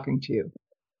about talking to you.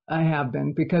 I have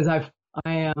been because I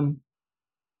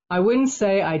wouldn't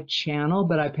say I channel,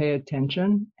 but I pay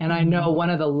attention. And I know one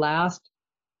of the last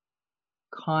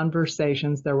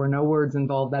conversations, there were no words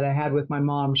involved, that I had with my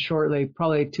mom shortly,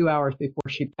 probably 2 hours before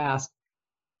she passed,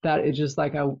 that it just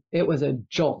it was a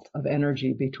jolt of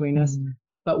energy between us.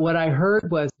 But what I heard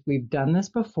was, we've done this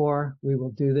before, we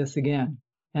will do this again.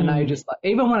 And I just,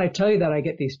 even when I tell you that, I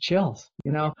get these chills,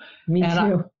 Me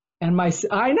too.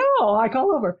 I know, I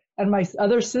call over, and my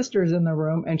other sister's in the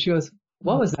room, and she goes,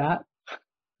 what was that?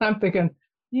 I'm thinking,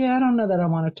 yeah, I don't know that I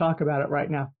want to talk about it right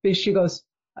now. She goes,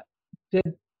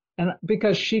 and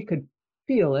because she could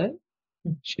feel it,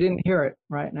 she didn't hear it,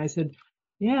 right? And I said,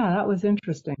 yeah, that was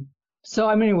interesting. So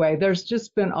anyway, there's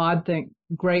just been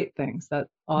great things,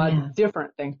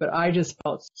 different things, but I just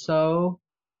felt so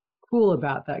cool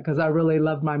about that because I really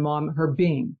loved my mom, her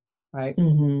being, right?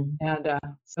 And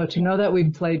so to know that we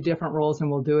played different roles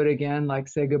and we'll do it again, like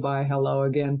say goodbye, hello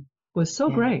again, was so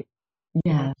great.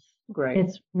 Yes. Great.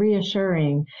 It's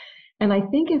reassuring. And I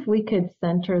think if we could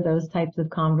center those types of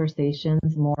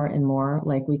conversations more and more,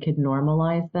 like we could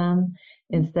normalize them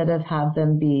instead of have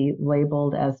them be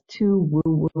labeled as too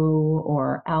woo-woo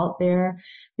or out there,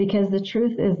 because the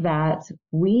truth is that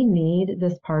we need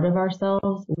this part of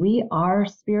ourselves. We are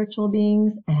spiritual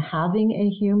beings and having a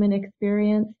human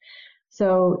experience.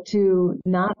 So to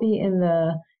not be in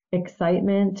the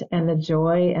excitement and the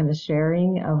joy and the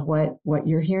sharing of what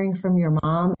you're hearing from your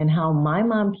mom, and how my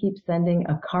mom keeps sending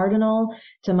a cardinal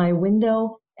to my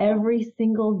window every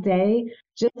single day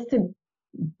just to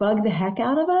bug the heck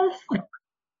out of us.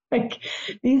 Like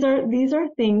these are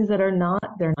things that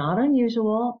they're not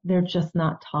unusual. They're just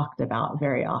not talked about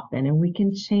very often, and we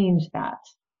can change that.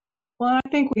 Well, I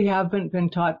think we haven't been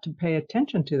taught to pay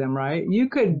attention to them, right?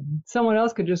 Someone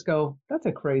else could just go, that's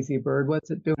a crazy bird.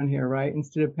 What's it doing here, right?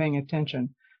 Instead of paying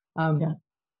attention. Yeah.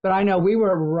 But I know we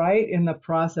were right in the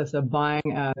process of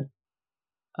buying a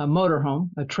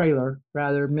motorhome, a trailer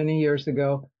rather, many years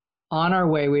ago. On our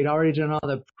way, we'd already done all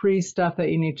the pre-stuff that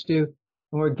you need to do.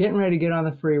 And we're getting ready to get on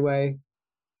the freeway.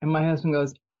 And my husband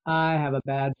goes, I have a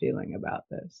bad feeling about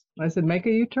this. I said, make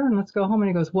a U-turn. Let's go home. And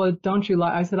he goes, well, don't you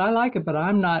like? I said, I like it, but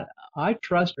I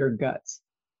trust your guts.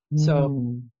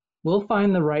 So we'll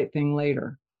find the right thing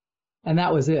later. And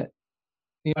that was it.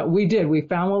 You know, we did. We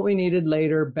found what we needed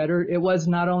later. Better. It was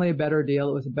not only a better deal,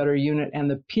 it was a better unit, and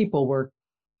the people were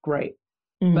great.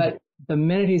 But the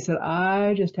minute he said,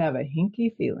 I just have a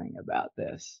hinky feeling about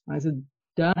this, I said,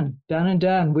 done and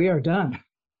done. We are done.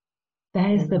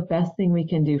 That is the best thing we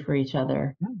can do for each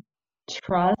other. Yeah.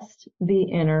 Trust the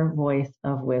inner voice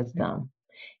of wisdom,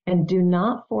 and do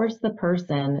not force the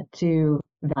person to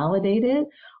validate it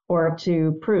or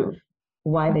to prove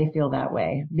why they feel that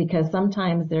way, because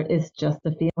sometimes there is just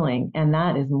a feeling, and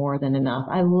that is more than enough.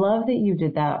 I love that you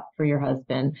did that for your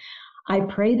husband. I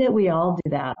pray that we all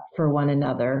do that for one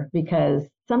another, because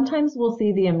sometimes we'll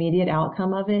see the immediate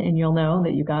outcome of it and you'll know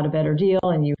that you got a better deal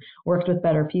and you worked with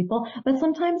better people, but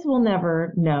sometimes we'll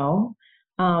never know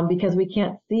because we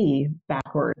can't see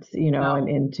backwards, and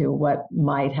into what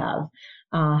might have.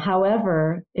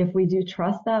 However, if we do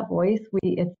trust that voice,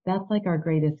 that's like our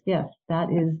greatest gift.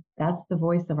 That's the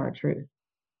voice of our truth.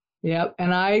 Yep.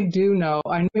 And I do know,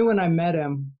 I knew when I met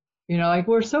him, like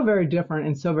we're so very different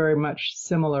and so very much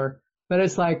similar, but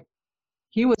it's like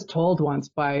he was told once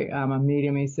by a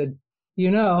medium, he said,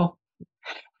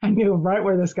 I knew right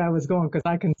where this guy was going because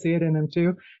I can see it in him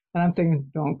too. And I'm thinking,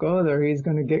 don't go there. He's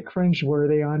going to get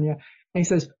cringeworthy on you. And he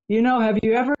says, have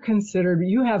you ever considered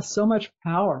you have so much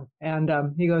power? And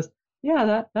he goes,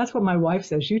 yeah, that's what my wife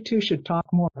says. You two should talk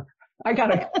more. I got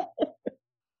to.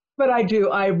 But I do.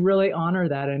 I really honor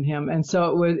that in him. And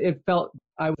so it felt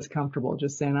I was comfortable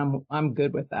just saying I'm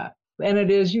good with that. And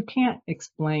it is, you can't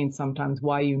explain sometimes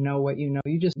why you know what you know.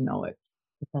 You just know it.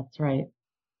 That's right.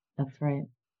 That's right.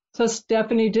 So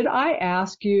Stephanie, did I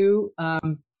ask you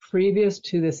previous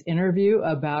to this interview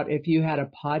about if you had a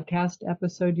podcast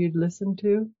episode you'd listen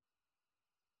to?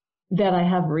 That I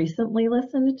have recently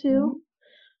listened to?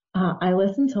 I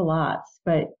listen to lots,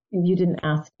 but you didn't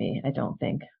ask me, I don't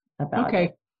think, about it.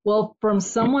 Okay. Well, from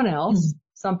someone else,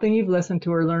 something you've listened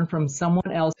to or learned from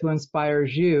someone else who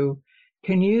inspires you,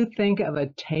 can you think of a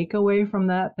takeaway from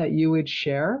that you would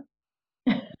share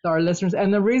with our listeners?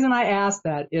 And the reason I ask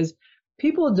that is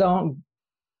people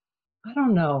I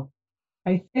don't know.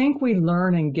 I think we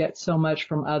learn and get so much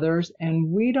from others,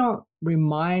 and we don't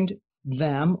remind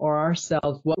them or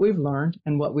ourselves what we've learned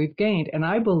and what we've gained. And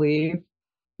I believe,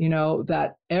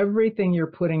 that everything you're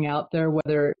putting out there,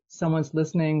 whether someone's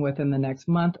listening within the next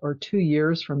month or 2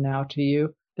 years from now to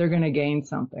you, they're going to gain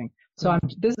something. So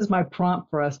this is my prompt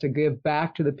for us to give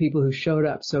back to the people who showed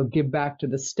up. So give back to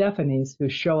the Stephanies who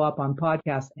show up on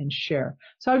podcasts and share.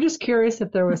 So I'm just curious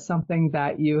if there was something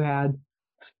that you had.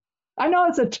 I know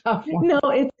it's a tough one. No,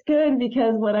 it's good,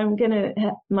 because what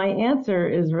my answer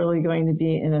is really going to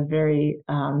be in a very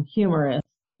humorous,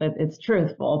 but it's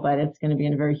truthful, but it's going to be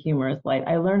in a very humorous light.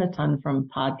 I learn a ton from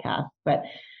podcasts, but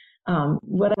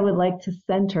what I would like to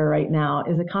center right now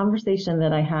is a conversation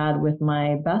that I had with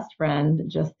my best friend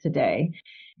just today.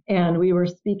 And we were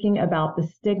speaking about the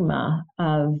stigma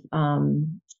of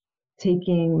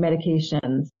taking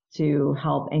medications to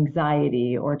help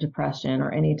anxiety or depression or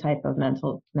any type of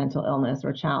mental illness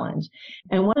or challenge.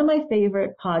 And one of my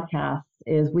favorite podcasts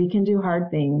is We Can Do Hard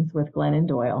Things with Glennon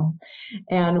Doyle.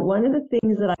 And one of the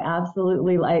things that I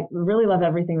absolutely really love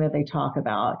everything that they talk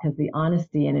about, because the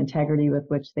honesty and integrity with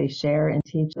which they share and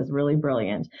teach is really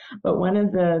brilliant. But one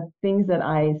of the things that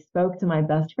I spoke to my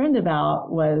best friend about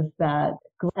was that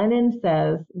Glennon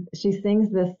says, she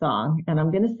sings this song, and I'm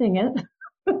going to sing it,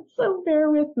 so bear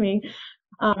with me.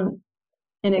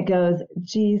 And it goes,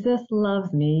 Jesus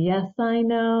loves me, yes, I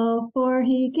know, for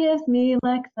he gives me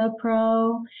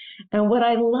Lexapro. And what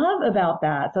I love about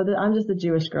that, so that I'm just a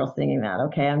Jewish girl singing that,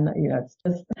 okay? I'm not, it's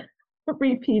just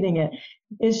repeating it,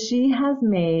 is she has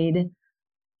made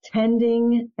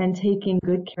tending and taking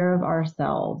good care of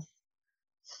ourselves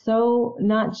so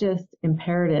not just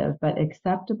imperative, but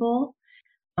acceptable,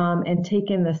 and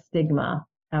taken the stigma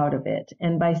out of it.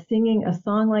 And by singing a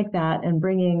song like that and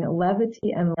bringing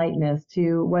levity and lightness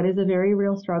to what is a very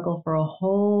real struggle for a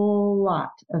whole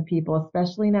lot of people,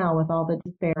 especially now with all the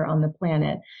despair on the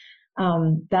planet,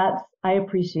 I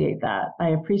appreciate that. I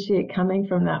appreciate coming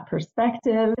from that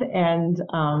perspective, and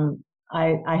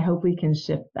I hope we can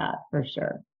shift that for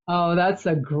sure. Oh, that's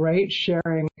a great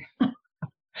sharing.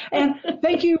 And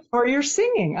thank you for your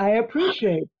singing. I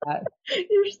appreciate that.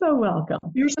 You're so welcome.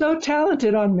 You're so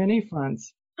talented on many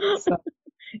fronts. So,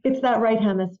 it's that right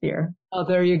hemisphere. Oh,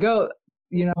 there you go.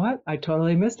 You know what? I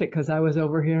totally missed it because I was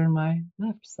over here in my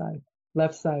left side.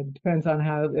 Left side. Depends on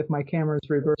if my camera is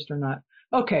reversed or not.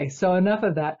 Okay, so enough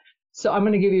of that. So I'm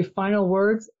going to give you final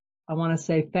words. I want to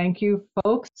say thank you,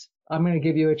 folks. I'm going to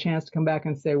give you a chance to come back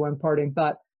and say one parting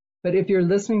thought. But if you're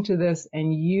listening to this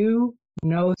and you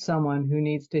know someone who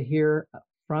needs to hear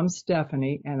from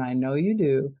Stephanie, and I know you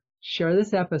do, share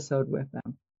this episode with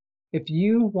them. If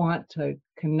you want to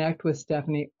connect with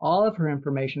Stephanie, all of her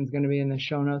information is going to be in the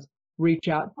show notes. Reach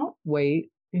out. Don't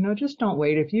wait. Just don't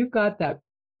wait. If you've got that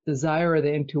desire or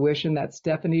the intuition that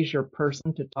Stephanie's your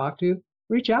person to talk to,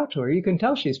 reach out to her. You can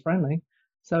tell she's friendly,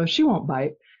 so she won't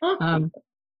bite. I'm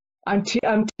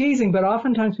teasing, but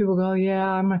oftentimes people go, yeah,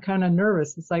 I'm kind of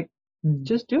nervous. It's like,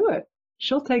 just do it.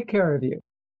 She'll take care of you.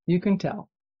 You can tell.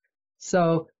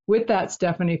 So with that,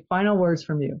 Stephanie, final words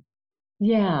from you.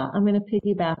 Yeah, I'm going to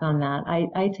piggyback on that.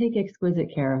 I take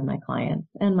exquisite care of my clients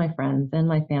and my friends and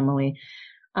my family.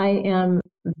 I am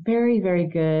very, very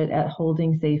good at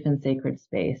holding safe and sacred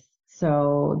space.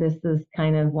 So this is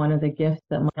kind of one of the gifts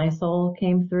that my soul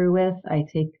came through with. I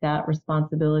take that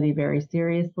responsibility very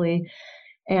seriously.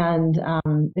 And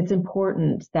it's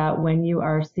important that when you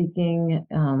are seeking,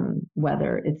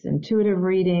 whether it's intuitive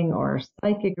reading or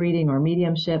psychic reading or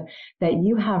mediumship, that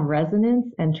you have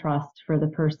resonance and trust for the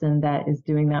person that is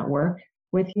doing that work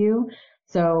with you.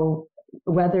 So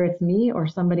whether it's me or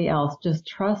somebody else, just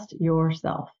trust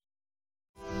yourself.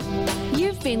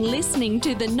 You've been listening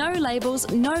to the No Labels,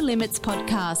 No Limits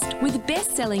podcast with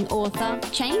best-selling author,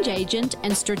 change agent,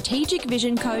 and strategic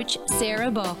vision coach,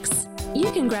 Sarah Box. You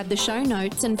can grab the show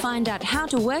notes and find out how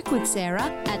to work with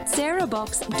Sarah at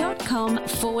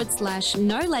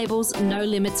sarahbox.com/No Labels, No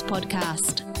Limits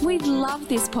podcast. We'd love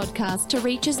this podcast to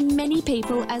reach as many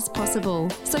people as possible.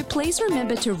 So please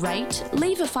remember to rate,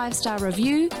 leave a 5-star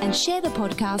review, and share the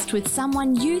podcast with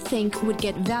someone you think would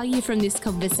get value from this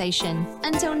conversation.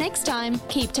 Until next time,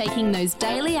 keep taking those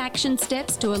daily action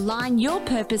steps to align your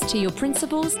purpose to your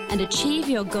principles and achieve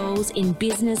your goals in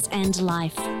business and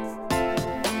life.